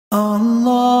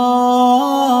Allahu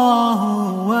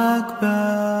Akbar.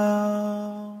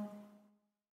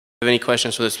 If you have any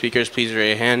questions for the speakers, please raise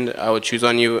your hand. I will choose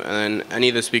on you, and then any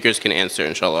of the speakers can answer,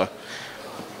 inshallah.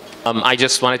 I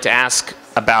just wanted to ask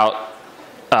about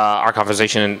our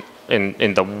conversation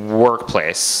in the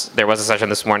workplace. There was a session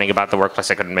this morning about the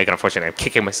workplace. I couldn't make it, unfortunately. I'm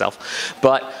kicking myself.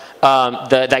 But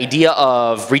the idea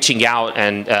of reaching out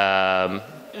and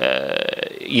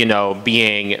you know,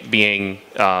 being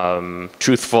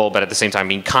truthful, but at the same time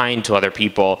being kind to other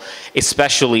people,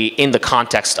 especially in the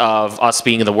context of us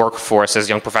being in the workforce as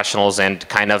young professionals and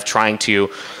kind of trying to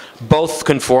both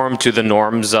conform to the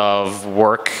norms of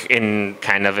work in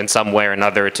some way or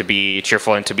another, to be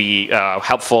cheerful and to be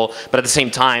helpful, but at the same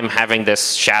time having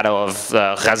this shadow of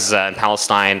Gaza and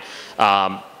Palestine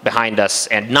behind us,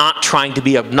 and not trying to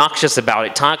be obnoxious about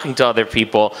it, talking to other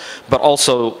people, but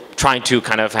also trying to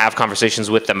kind of have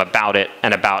conversations with them about it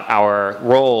and about our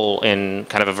role in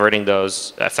kind of averting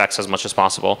those effects as much as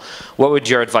possible. What would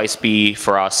your advice be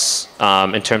for us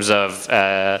in terms of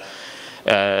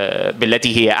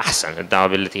بالتي هي أحسن, الدعوة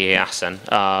بالتي هي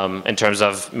أحسن, in terms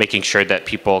of making sure that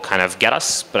people kind of get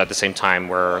us, but at the same time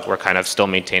we're kind of still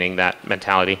maintaining that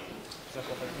mentality?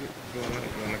 You want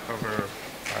to cover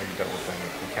how you dealt with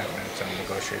encampments and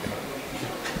negotiating?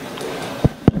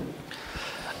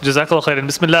 Jazakallah khairan.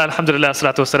 Bismillah, alhamdulillah,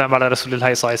 salatu wassalam ala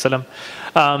rasulillah sallallahu alayhi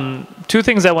wa sallam. Two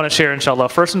things I want to share, inshallah.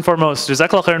 First and foremost,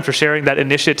 Jazakallah khairan for sharing that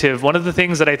initiative. One of the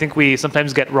things that I think we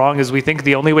sometimes get wrong is we think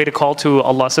the only way to call to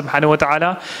Allah subhanahu wa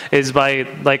ta'ala is by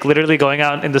like literally going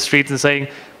out in the streets and saying,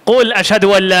 قُلْ أَشْهَدُ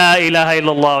أَن لَا إِلَهَ إِلَّا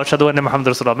اللَّهُ وَأَشْهَدُ أَنَّ مُحَمَّدًا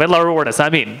رَسُولُ اللَّهِ. May Allah reward us.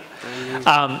 Ameen.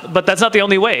 But that's not the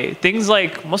only way. Things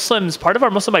like Muslims, part of our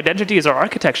Muslim identity is our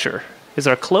architecture, is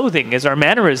our clothing, is our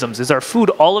mannerisms, is our food.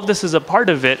 All of this is a part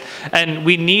of it, and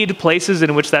we need places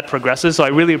in which that progresses. So I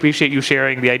really appreciate you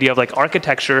sharing the idea of like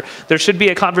architecture. There should be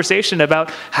a conversation about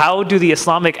how do the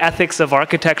Islamic ethics of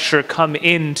architecture come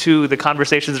into the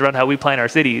conversations around how we plan our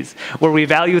cities, where we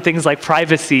value things like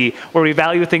privacy, where we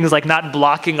value things like not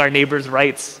blocking our neighbors'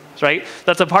 rights. Right?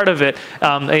 That's a part of it.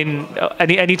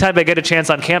 Anytime I get a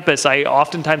chance on campus, I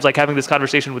oftentimes like having this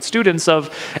conversation with students of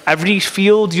every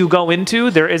field you go into,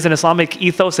 there is an Islamic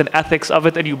ethos and ethics of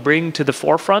it that you bring to the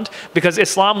forefront, because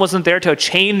Islam wasn't there to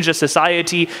change a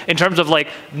society in terms of like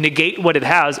negate what it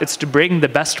has. It's to bring the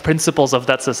best principles of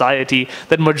that society.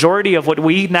 The majority of what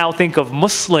we now think of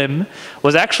Muslim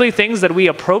was actually things that we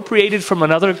appropriated from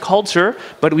another culture,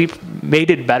 but we made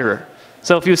it better.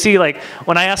 So if you see, like,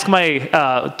 when I ask my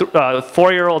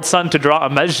 4-year-old son to draw a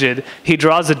masjid, he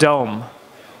draws a dome.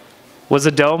 Was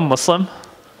a dome Muslim?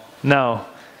 No.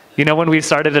 You know when we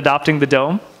started adopting the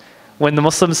dome? When the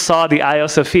Muslims saw the Hagia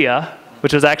Sophia,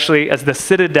 which was actually as the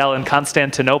citadel in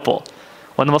Constantinople.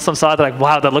 When the Muslims saw it, they're like,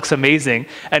 wow, that looks amazing.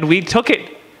 And we took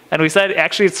it. And we said,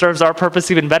 actually, it serves our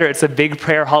purpose even better. It's a big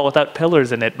prayer hall without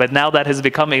pillars in it. But now that has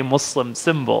become a Muslim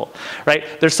symbol, right?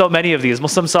 There's so many of these.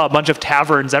 Muslims saw a bunch of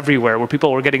taverns everywhere where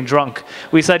people were getting drunk.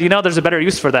 We said, you know, there's a better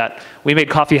use for that. We made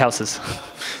coffee houses,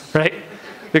 right?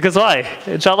 Because why?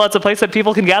 Inshallah, it's a place that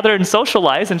people can gather and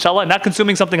socialize, inshallah, not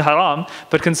consuming something haram,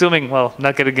 but consuming, well,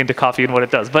 not getting into coffee and what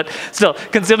it does, but still,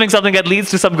 consuming something that leads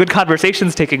to some good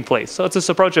conversations taking place. So it's this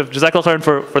approach of Jazakallah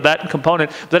khairan for that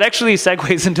component that actually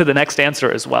segues into the next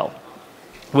answer as well,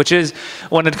 which is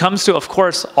when it comes to, of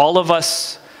course, all of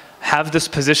us have this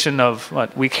position of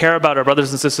what we care about our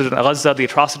brothers and sisters in Gaza, the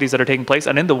atrocities that are taking place,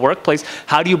 and in the workplace,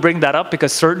 how do you bring that up?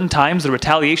 Because certain times the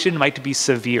retaliation might be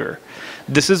severe.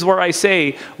 This is where I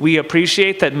say we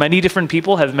appreciate that many different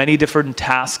people have many different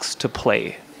tasks to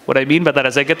play. What I mean by that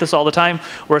is I get this all the time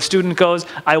where a student goes,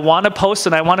 I want to post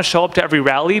and I want to show up to every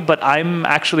rally, but I'm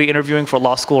actually interviewing for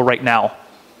law school right now.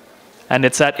 And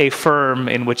it's at a firm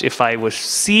in which if I was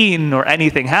seen or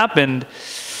anything happened,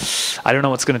 I don't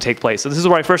know what's going to take place. So this is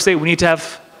where I first say we need to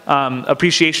have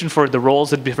appreciation for the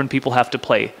roles that different people have to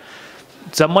play.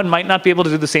 Someone might not be able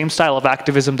to do the same style of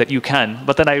activism that you can,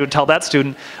 but then I would tell that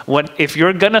student, if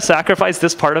you're going to sacrifice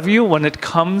this part of you, when it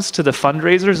comes to the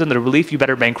fundraisers and the relief, you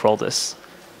better bankroll this.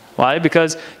 Why?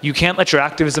 Because you can't let your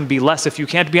activism be less. If you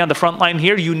can't be on the front line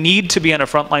here, you need to be on a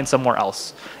front line somewhere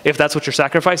else, if that's what you're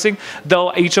sacrificing.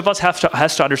 Though each of us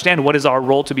has to understand what is our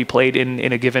role to be played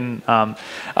in a given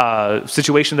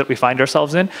situation that we find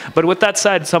ourselves in. But with that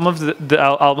said, some of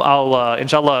I'll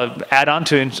inshallah add on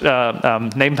to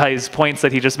Naimtai's points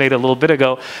that he just made a little bit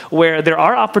ago, where there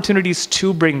are opportunities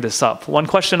to bring this up. One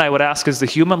question I would ask is the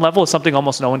human level is something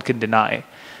almost no one can deny.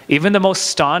 Even the most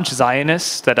staunch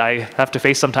Zionists that I have to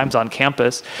face sometimes on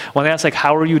campus, when they ask like,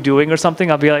 how are you doing or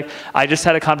something, I'll be like, I just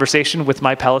had a conversation with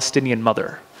my Palestinian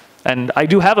mother. And I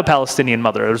do have a Palestinian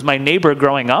mother. It was my neighbor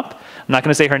growing up. I'm not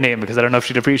going to say her name because I don't know if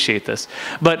she'd appreciate this.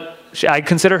 But I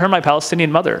consider her my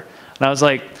Palestinian mother. And I was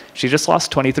like, she just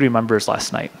lost 23 members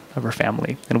last night of her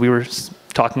family. And we were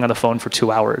talking on the phone for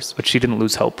 2 hours, but she didn't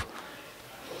lose hope.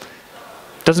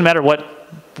 Doesn't matter what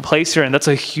place you're in, that's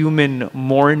a human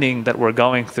mourning that we're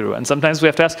going through. And sometimes we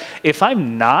have to ask, if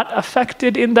I'm not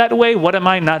affected in that way, what am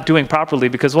I not doing properly?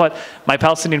 Because what? My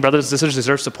Palestinian brothers and sisters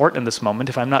deserve support in this moment.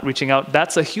 If I'm not reaching out,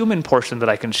 that's a human portion that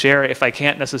I can share if I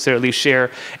can't necessarily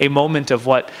share a moment of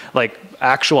what, like,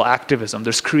 actual activism.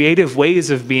 There's creative ways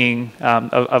of being,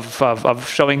 of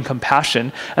showing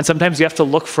compassion. And sometimes you have to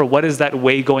look for what is that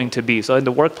way going to be. So in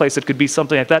the workplace, it could be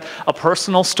something like that. A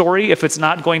personal story, if it's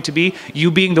not going to be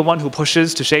you being the one who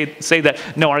pushes to say that,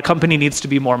 no, our company needs to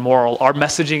be more moral, our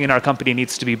messaging in our company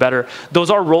needs to be better. Those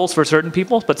are roles for certain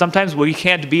people, but sometimes we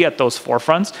can't be at those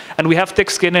forefronts, and we have thick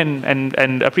skin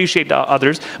and appreciate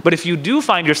others. But if you do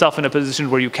find yourself in a position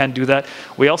where you can do that,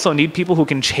 we also need people who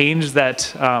can change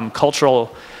that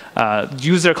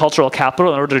use their cultural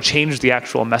capital in order to change the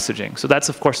actual messaging. So that's,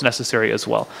 of course, necessary as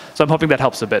well. So I'm hoping that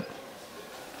helps a bit.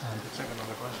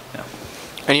 Yeah.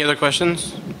 Any other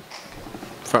questions?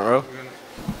 Front row.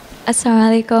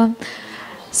 Assalamu alaikum.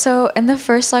 So in the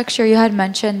first lecture, you had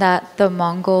mentioned that the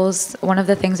Mongols, one of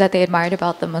the things that they admired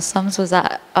about the Muslims was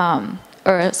that,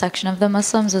 or a section of the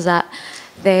Muslims was that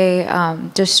they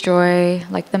destroy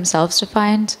like themselves to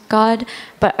find God.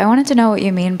 But I wanted to know what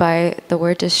you mean by the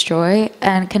word destroy,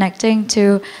 and connecting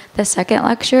to the second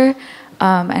lecture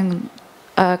and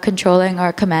controlling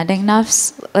or commanding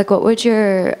nafs. Like, what would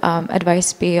your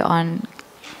advice be on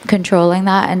controlling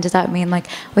that? And does that mean like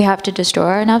we have to destroy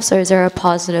our nafs, or is there a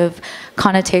positive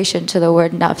connotation to the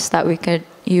word nafs that we could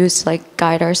use to like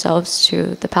guide ourselves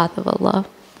to the path of Allah?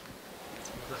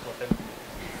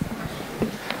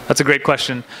 That's a great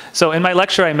question. So in my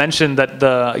lecture, I mentioned that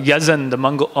the Yazan, the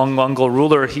Mongol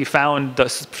ruler, he found the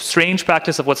strange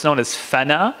practice of what's known as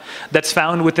fana that's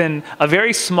found within a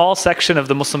very small section of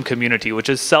the Muslim community, which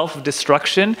is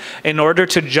self-destruction in order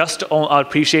to just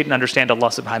appreciate and understand Allah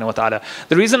subhanahu wa ta'ala.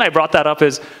 The reason I brought that up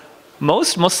is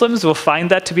most Muslims will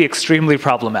find that to be extremely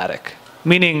problematic.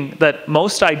 Meaning that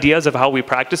most ideas of how we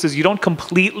practice is you don't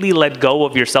completely let go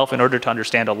of yourself in order to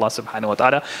understand Allah subhanahu wa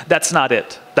ta'ala. That's not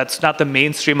it. That's not the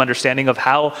mainstream understanding of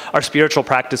how our spiritual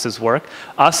practices work.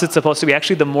 Us, it's supposed to be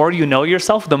actually the more you know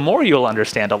yourself, the more you'll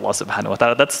understand Allah subhanahu wa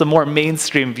ta'ala. That's the more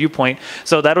mainstream viewpoint.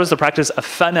 So that was the practice of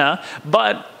fana.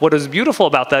 But what is beautiful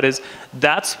about that is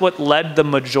that's what led the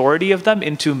majority of them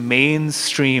into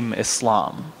mainstream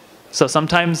Islam. So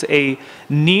sometimes a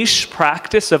niche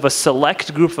practice of a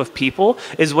select group of people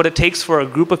is what it takes for a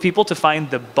group of people to find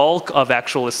the bulk of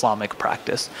actual Islamic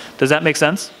practice. Does that make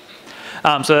sense?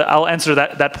 So I'll answer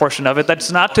that portion of it.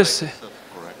 That's not to say...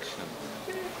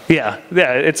 Yeah,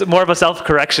 it's more of a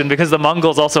self-correction because the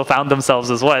Mongols also found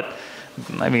themselves as what?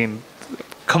 I mean,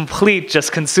 complete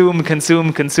just consume.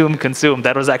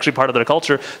 That was actually part of their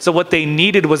culture. So what they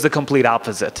needed was the complete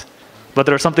opposite. But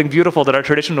there was something beautiful that our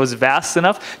tradition was vast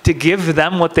enough to give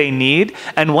them what they need.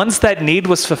 And once that need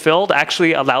was fulfilled,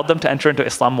 actually allowed them to enter into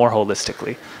Islam more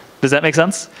holistically. Does that make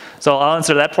sense? So I'll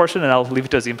answer that portion and I'll leave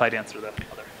it to Azim Pai to answer that.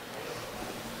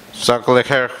 Jazakallah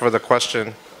khair for the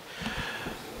question.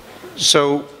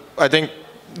 So I think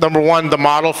number one, the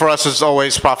model for us is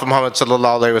always Prophet Muhammad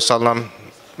sallallahu alaihi wasallam,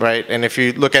 right? And if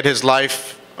you look at his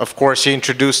life, of course, he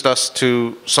introduced us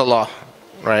to Salah,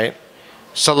 right?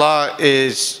 Salah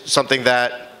is something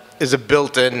that is a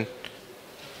built-in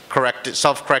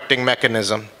self-correcting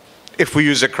mechanism if we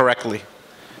use it correctly.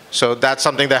 So that's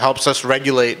something that helps us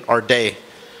regulate our day.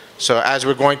 So as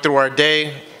we're going through our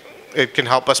day, it can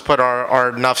help us put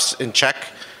our nafs in check,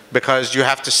 because you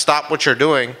have to stop what you're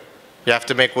doing. You have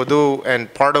to make wudu,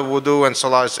 and part of wudu and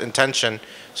salah is intention.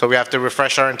 So we have to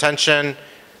refresh our intention,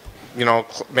 you know,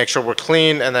 make sure we're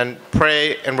clean, and then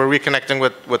pray, and we're reconnecting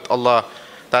with Allah.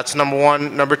 That's number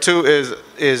one. Number two is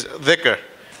dhikr.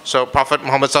 So Prophet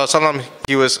Muhammad sallallahu alaihi wasallam,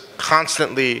 he was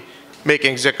constantly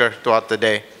making zikr throughout the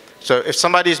day. So if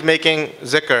somebody's making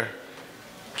zikr,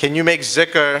 can you make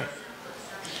zikr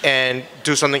and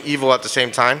do something evil at the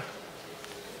same time?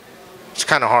 It's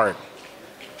kind of hard.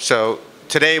 So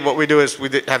today what we do is we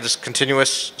have this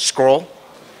continuous scroll,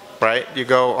 right? You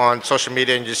go on social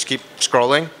media and you just keep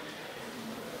scrolling.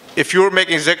 If you were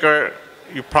making zikr,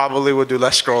 you probably would do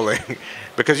less scrolling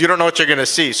because you don't know what you're going to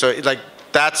see. So like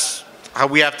that's how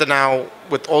we have to now,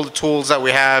 with all the tools that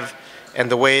we have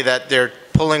and the way that they're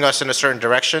pulling us in a certain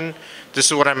direction, this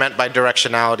is what I meant by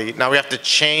directionality. Now we have to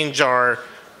change our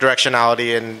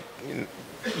directionality, and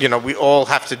you know, we all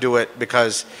have to do it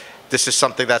because this is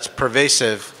something that's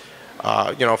pervasive.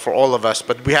 for all of us.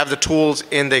 But we have the tools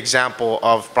in the example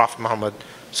of Prophet Muhammad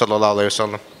sallallahu alaihi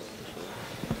wasallam.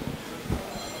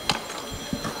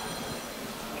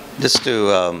 Just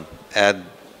to add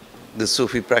the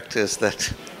Sufi practice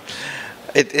that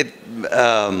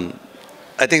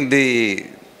I think the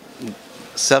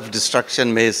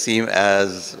self-destruction may seem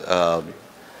as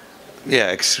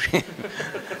extreme.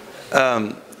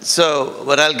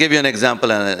 But I'll give you an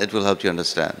example and it will help you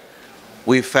understand.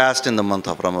 We fast in the month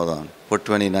of Ramadan for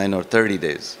 29 or 30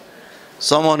 days.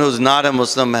 Someone who's not a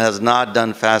Muslim has not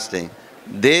done fasting.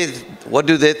 What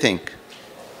do they think?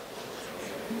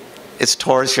 It's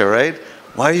torture, right?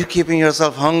 Why are you keeping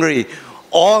yourself hungry?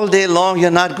 All day long,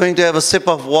 you're not going to have a sip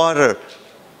of water.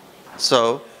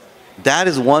 So that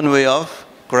is one way of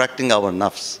correcting our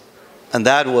nafs. And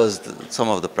that was some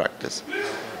of the practice.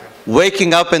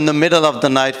 Waking up in the middle of the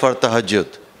night for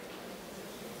tahajjud.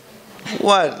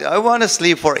 What? I want to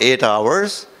sleep for 8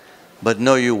 hours. But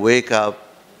no, you wake up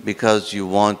because you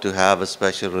want to have a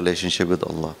special relationship with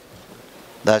Allah.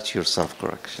 That's your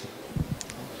self-correction.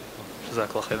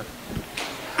 Jazakallah khairan.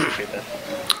 Appreciate that.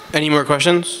 Any more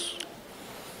questions?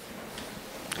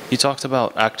 You talked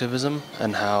about activism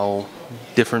and how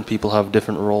different people have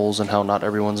different roles and how not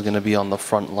everyone's going to be on the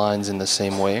front lines in the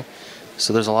same way.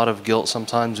 So there's a lot of guilt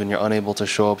sometimes when you're unable to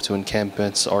show up to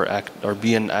encampments or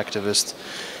be an activist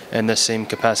in the same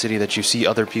capacity that you see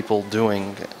other people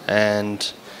doing,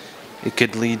 and it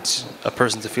could lead a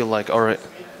person to feel like, all right,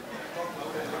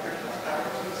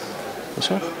 this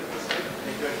one?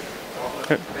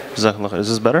 Okay. Is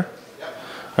this better?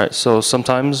 All right, so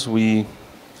sometimes we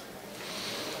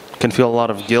can feel a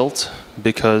lot of guilt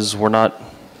because we're not,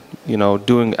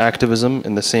 doing activism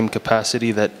in the same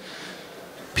capacity that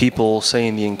people say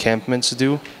in the encampments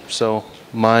do. So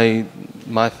my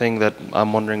thing that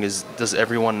I'm wondering is, does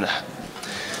everyone?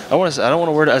 I don't want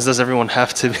to word it as does everyone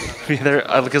have to be there,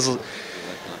 because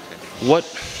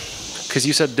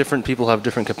you said different people have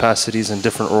different capacities and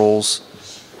different roles.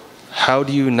 How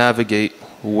do you navigate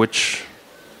which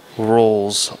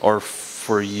roles are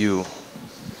for you?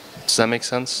 Does that make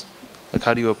sense? Like,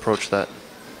 how do you approach that?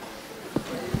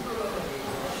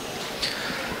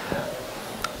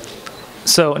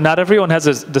 So not everyone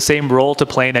has the same role to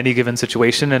play in any given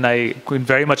situation, and I would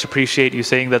very much appreciate you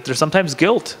saying that there's sometimes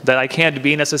guilt that I can't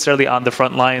be necessarily on the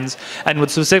front lines. And with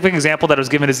specific example that was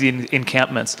given is the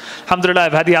encampments. Alhamdulillah,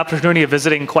 I've had the opportunity of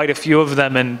visiting quite a few of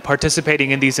them and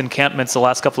participating in these encampments the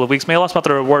last couple of weeks. May Allah subhanahu wa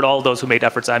ta'ala reward all those who made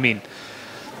efforts. Ameen.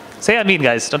 Say Ameen,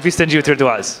 guys. Don't be stingy with your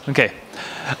du'as. Okay.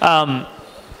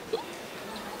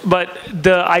 But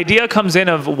the idea comes in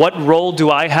of what role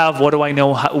do I have, what do I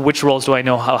know, which roles do I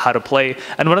know how to play.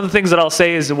 And one of the things that I'll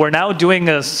say is we're now doing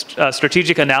a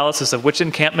strategic analysis of which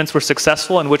encampments were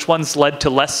successful and which ones led to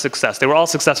less success. They were all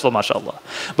successful, mashallah,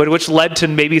 but which led to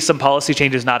maybe some policy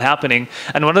changes not happening.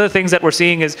 And one of the things that we're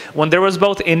seeing is when there was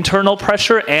both internal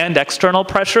pressure and external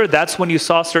pressure, that's when you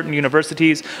saw certain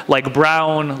universities like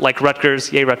Brown, like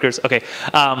Rutgers, yay Rutgers, okay,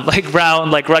 like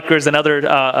Brown, like Rutgers and other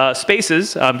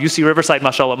spaces, UC Riverside,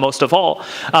 mashallah, most of all,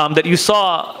 that you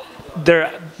saw the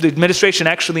administration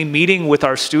actually meeting with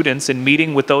our students and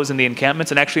meeting with those in the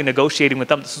encampments and actually negotiating with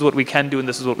them. This is what we can do and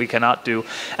this is what we cannot do.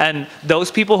 And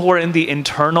those people who were in the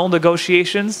internal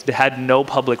negotiations, they had no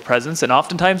public presence. And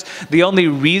oftentimes, the only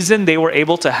reason they were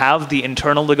able to have the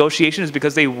internal negotiation is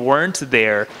because they weren't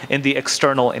there in the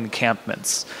external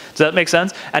encampments. Does that make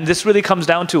sense? And this really comes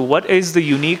down to what is the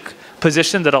unique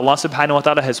position that Allah subhanahu wa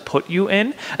ta'ala has put you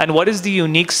in, and what is the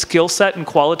unique skill set and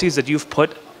qualities that you've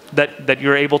put that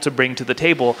you're able to bring to the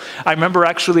table. I remember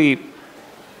actually,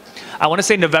 I want to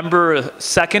say November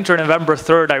 2nd or November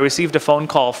 3rd, I received a phone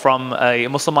call from a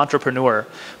Muslim entrepreneur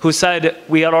who said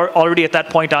we had already at that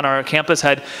point on our campus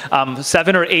had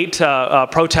 7 or 8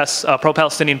 protests,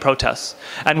 pro-Palestinian protests.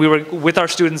 And we were with our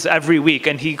students every week.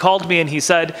 And he called me and he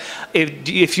said,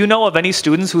 if you know of any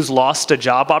students who's lost a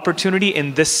job opportunity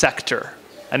in this sector,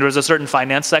 and there was a certain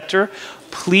finance sector,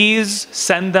 please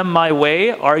send them my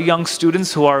way. Our young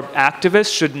students who are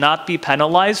activists should not be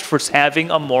penalized for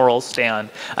having a moral stand.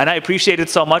 And I appreciate it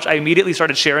so much. I immediately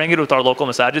started sharing it with our local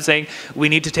masajid saying, we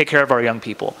need to take care of our young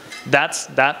people. That's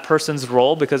that person's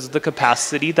role because of the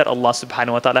capacity that Allah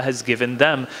subhanahu wa ta'ala has given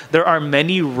them. There are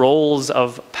many roles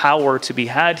of power to be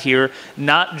had here,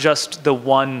 not just the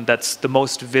one that's the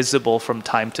most visible from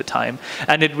time to time.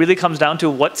 And it really comes down to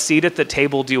what seat at the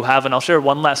table do you have? And I'll share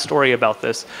one last story about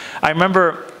this. I remember,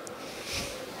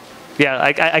 yeah,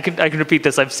 I can repeat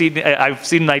this. I've seen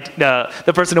like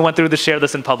the person who went through this share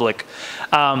this in public.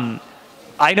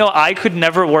 I know I could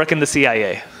never work in the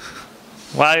CIA.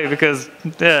 Why? Because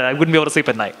I wouldn't be able to sleep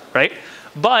at night, right?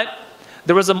 But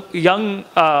there was a young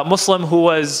Muslim who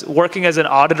was working as an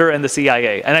auditor in the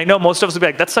CIA. And I know most of us would be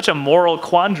like, that's such a moral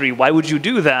quandary. Why would you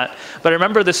do that? But I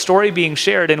remember the story being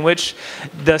shared in which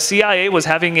the CIA was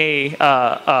having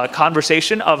a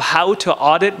conversation of how to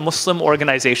audit Muslim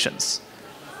organizations.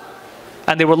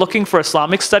 And they were looking for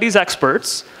Islamic studies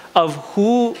experts of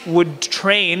who would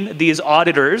train these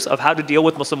auditors of how to deal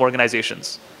with Muslim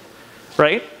organizations,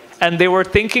 right? And they were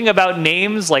thinking about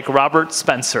names like Robert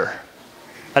Spencer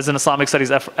as an Islamic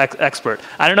studies expert.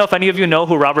 I don't know if any of you know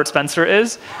who Robert Spencer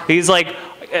is. He's like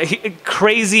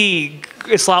crazy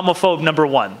Islamophobe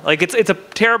 #1. Like it's a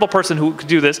terrible person who could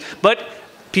do this, but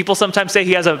people sometimes say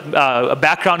he has a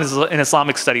background in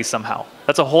Islamic studies somehow.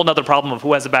 That's a whole other problem of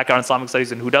who has a background in Islamic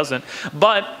studies and who doesn't.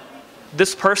 But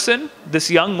this person,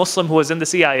 this young Muslim who was in the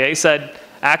CIA said,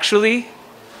 actually,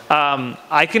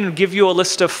 I can give you a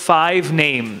list of 5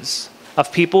 names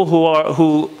of people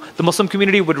who the Muslim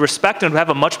community would respect and would have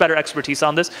a much better expertise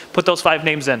on this. Put those 5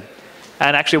 names in.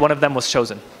 And actually one of them was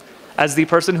chosen as the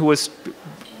person who was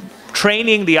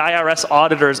training the IRS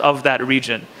auditors of that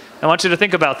region. I want you to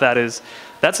think about that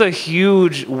that's a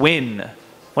huge win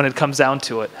when it comes down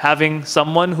to it. Having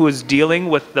someone who is dealing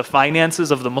with the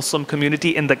finances of the Muslim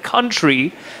community in the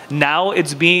country, now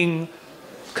it's being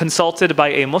consulted by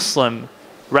a Muslim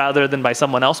rather than by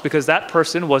someone else, because that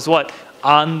person was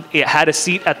it had a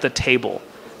seat at the table.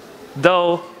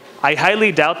 Though I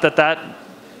highly doubt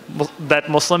that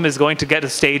Muslim is going to get a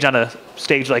stage on a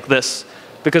stage like this.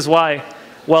 Because why?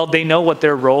 Well, they know what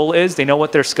their role is, they know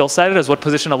what their skill set is, what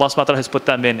position Allah subhanahu wa ta'ala has put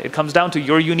them in. It comes down to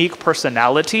your unique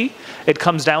personality. It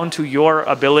comes down to your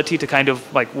ability to kind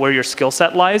of like where your skill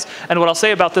set lies. And what I'll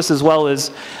say about this as well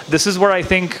is, this is where I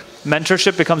think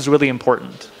mentorship becomes really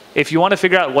important. If you want to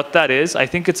figure out what that is, I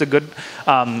think it's a good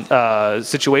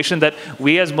situation that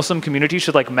we as Muslim community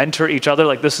should like mentor each other.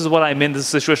 Like, this is what I'm in, this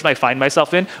is the situation I find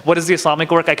myself in. What is the Islamic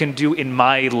work I can do in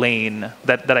my lane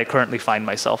that I currently find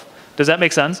myself? Does that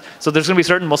make sense? So there's going to be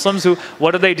certain Muslims who,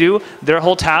 what do? Their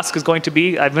whole task is going to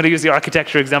be, I'm going to use the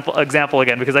architecture example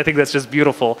again, because I think that's just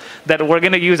beautiful, that we're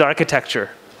going to use architecture.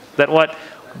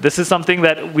 This is something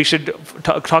that we should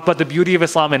talk about the beauty of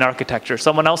Islam in architecture.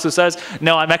 Someone else who says,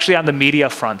 no, I'm actually on the media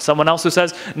front. Someone else who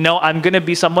says, no, I'm going to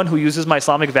be someone who uses my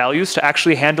Islamic values to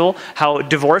actually handle how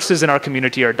divorces in our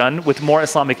community are done with more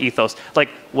Islamic ethos. Like,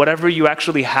 whatever you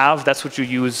actually have, that's what you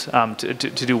use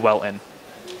to do well in.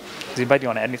 Does anybody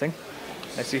want to add anything?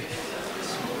 I see.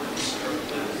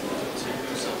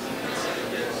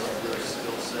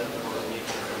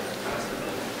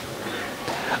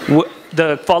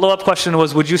 The follow-up question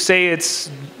was, would you say it's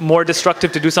more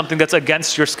destructive to do something that's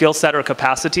against your skill set or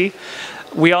capacity?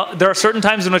 There are certain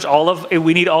times in which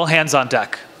we need all hands on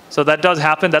deck. So that does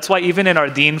happen. That's why even in our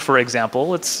deen, for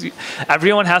example,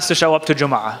 everyone has to show up to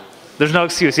Jum'ah. There's no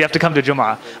excuse. You have to come to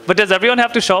Jum'ah. But does everyone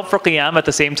have to show up for Qiyam at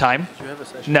the same time?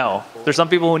 No. There's some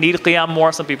people who need Qiyam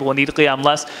more, some people who need Qiyam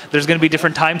less. There's going to be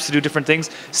different times to do different things.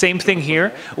 Same thing here,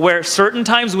 where certain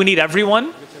times we need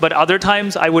everyone, but other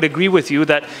times I would agree with you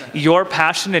that your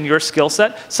passion and your skill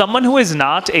set, someone who is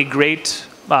not a great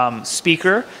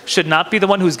speaker should not be the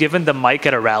one who's given the mic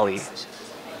at a rally.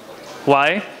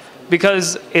 Why?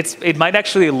 Because it might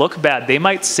actually look bad. They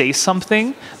might say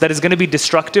something that is going to be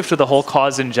destructive to the whole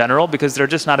cause in general because they're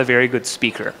just not a very good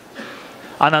speaker.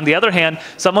 And on the other hand,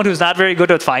 someone who's not very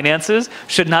good at finances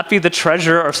should not be the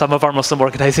treasurer of some of our Muslim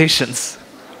organizations.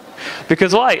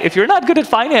 Because why? If you're not good at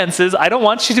finances, I don't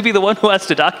want you to be the one who has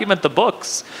to document the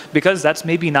books, because that's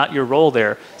maybe not your role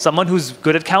there. Someone who's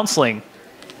good at counseling,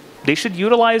 they should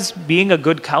utilize being a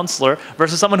good counselor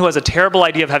versus someone who has a terrible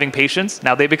idea of having patience.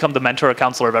 Now they become the mentor or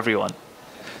counselor of everyone.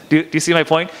 Do you see my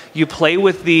point? You play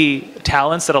with the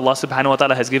talents that Allah subhanahu wa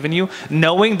ta'ala has given you,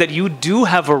 knowing that you do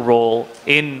have a role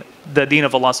in the deen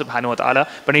of Allah subhanahu wa ta'ala,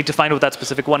 but need to find what that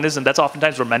specific one is, and that's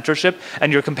oftentimes where mentorship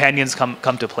and your companions come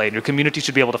to play, and your community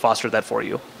should be able to foster that for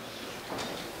you.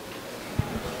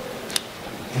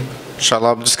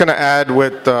 Inshallah, I'm just going to add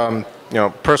with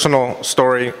personal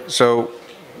story. So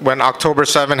when October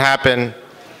 7 happened,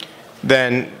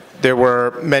 then there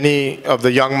were many of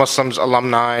the young Muslims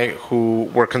alumni who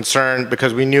were concerned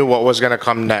because we knew what was going to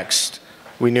come next.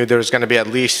 We knew there was going to be at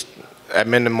least, at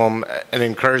minimum, an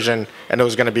incursion, and it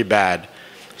was going to be bad.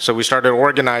 So we started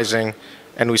organizing,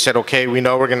 and we said, okay, we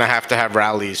know we're going to have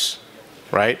rallies,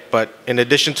 right? But in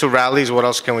addition to rallies, what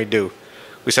else can we do?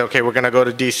 We said, okay, we're going to go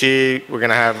to DC, we're going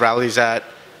to have rallies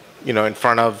in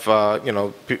front of,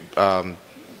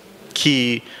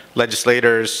 key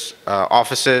legislators,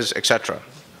 offices, etc.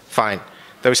 Fine.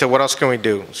 Then we said, what else can we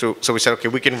do? So we said, okay,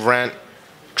 we can rent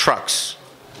trucks,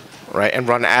 right, and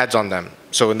run ads on them.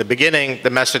 So in the beginning,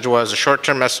 the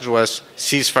short-term message was,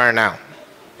 ceasefire now,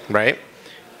 right?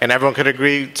 And everyone could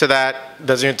agree to that.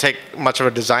 Doesn't even take much of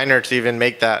a designer to even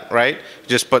make that, right?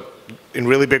 Just put in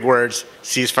really big words,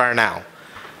 ceasefire now.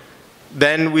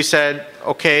 Then we said,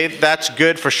 okay, that's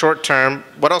good for short term.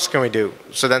 What else can we do?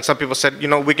 So then some people said, you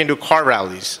know, we can do car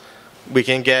rallies. We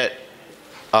can get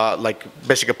like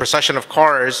basically a procession of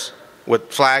cars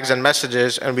with flags and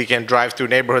messages, and we can drive through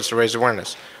neighborhoods to raise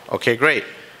awareness. Okay, great.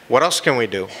 What else can we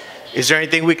do? Is there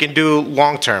anything we can do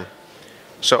long term?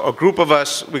 So a group of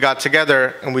us, we got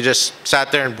together and we just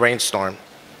sat there and brainstormed.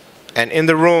 And in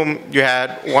the room, you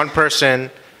had one person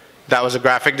that was a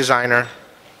graphic designer,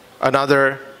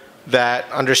 another that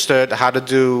understood how to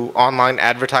do online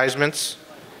advertisements,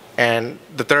 and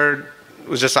the third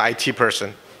was just an IT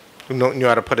person who knew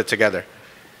how to put it together.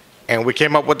 And we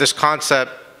came up with this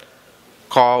concept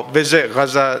called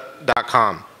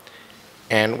visitgaza.com.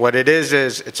 And what it is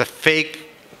it's a fake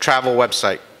travel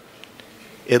website.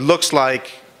 It looks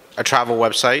like a travel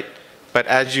website, but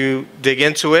as you dig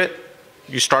into it,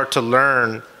 you start to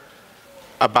learn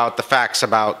about the facts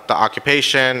about the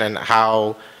occupation and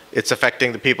how it's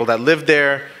affecting the people that live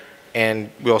there. And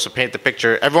we also paint the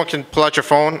picture. Everyone can pull out your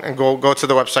phone and go to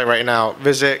the website right now,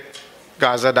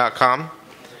 visitgaza.com.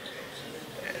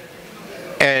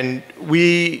 And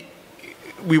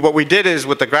what we did is,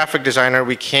 with the graphic designer,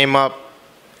 we came up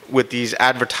with these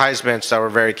advertisements that were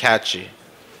very catchy.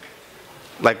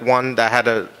 Like one that had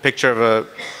a picture of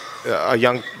a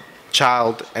young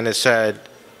child, and it said,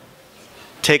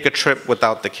 "Take a trip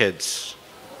without the kids,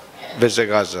 visit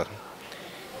Gaza."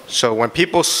 So when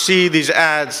people see these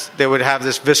ads, they would have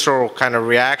this visceral kind of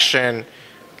reaction,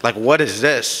 like, what is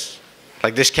this?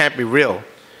 Like, this can't be real.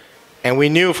 And we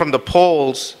knew from the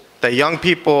polls that young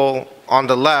people on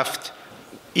the left,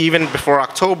 even before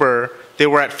October, they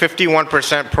were at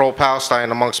 51%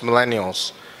 pro-Palestine amongst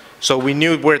millennials. So we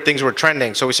knew where things were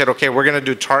trending. So we said, okay, we're going to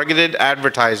do targeted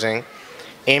advertising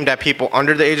aimed at people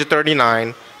under the age of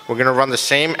 39. We're going to run the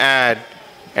same ad,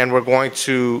 and we're going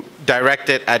to direct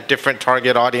it at different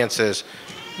target audiences.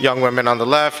 Young women on the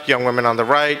left, young women on the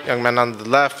right, young men on the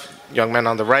left, young men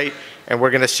on the right, and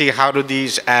we're going to see how do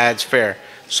these ads fare.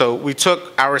 So we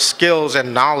took our skills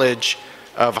and knowledge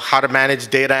of how to manage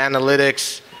data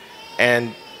analytics,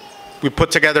 and we put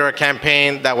together a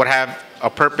campaign that would have a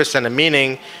purpose and a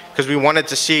meaning, because we wanted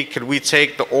to see, could we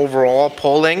take the overall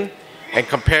polling and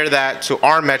compare that to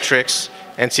our metrics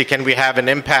and see, can we have an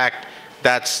impact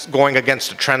that's going against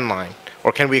the trend line?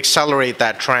 Or can we accelerate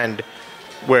that trend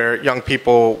where young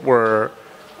people were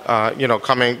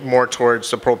coming more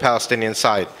towards the pro-Palestinian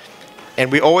side?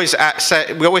 And we always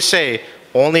say,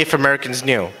 only if Americans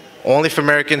knew. Only if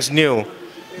Americans knew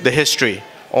the history.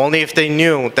 Only if they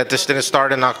knew that this didn't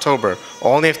start in October.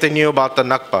 Only if they knew about the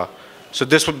Nakba. So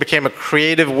this became a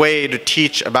creative way to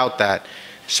teach about that.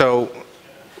 So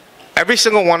every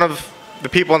single one of the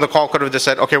people on the call could have just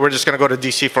said, okay, we're just going to go to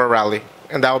DC for a rally,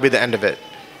 and that will be the end of it,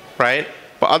 right?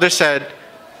 But others said,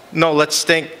 no, let's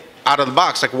think out of the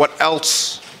box. Like, what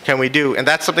else can we do? And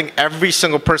that's something every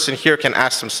single person here can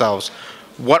ask themselves.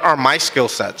 What are my skill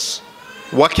sets?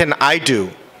 What can I do,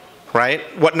 right?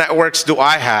 What networks do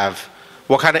I have?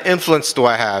 What kind of influence do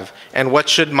I have? And what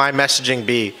should my messaging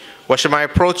be? What should my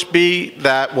approach be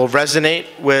that will resonate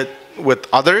with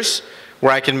others,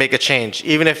 where I can make a change?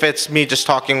 Even if it's me just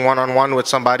talking one-on-one with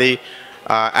somebody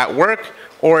at work,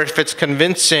 or if it's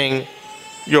convincing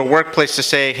your workplace to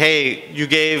say, hey, you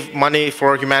gave money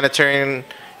for humanitarian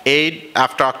aid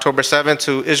after October 7th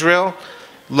to Israel.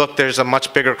 Look, there's a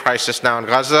much bigger crisis now in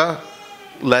Gaza.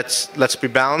 Let's be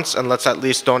balanced, and let's at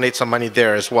least donate some money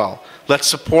there as well. Let's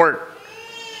support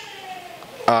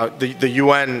the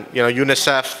UN,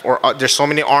 UNICEF, or there's so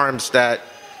many arms that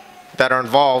are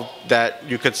involved that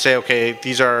you could say, okay,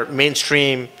 these are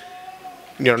mainstream,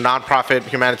 nonprofit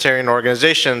humanitarian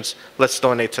organizations. Let's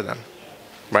donate to them,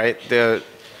 right?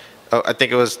 I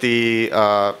think it was the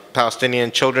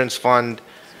Palestinian Children's Fund,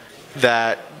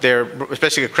 that they're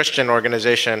basically a Christian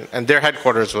organization, and their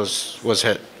headquarters was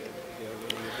hit.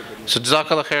 So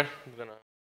jazakallah khair.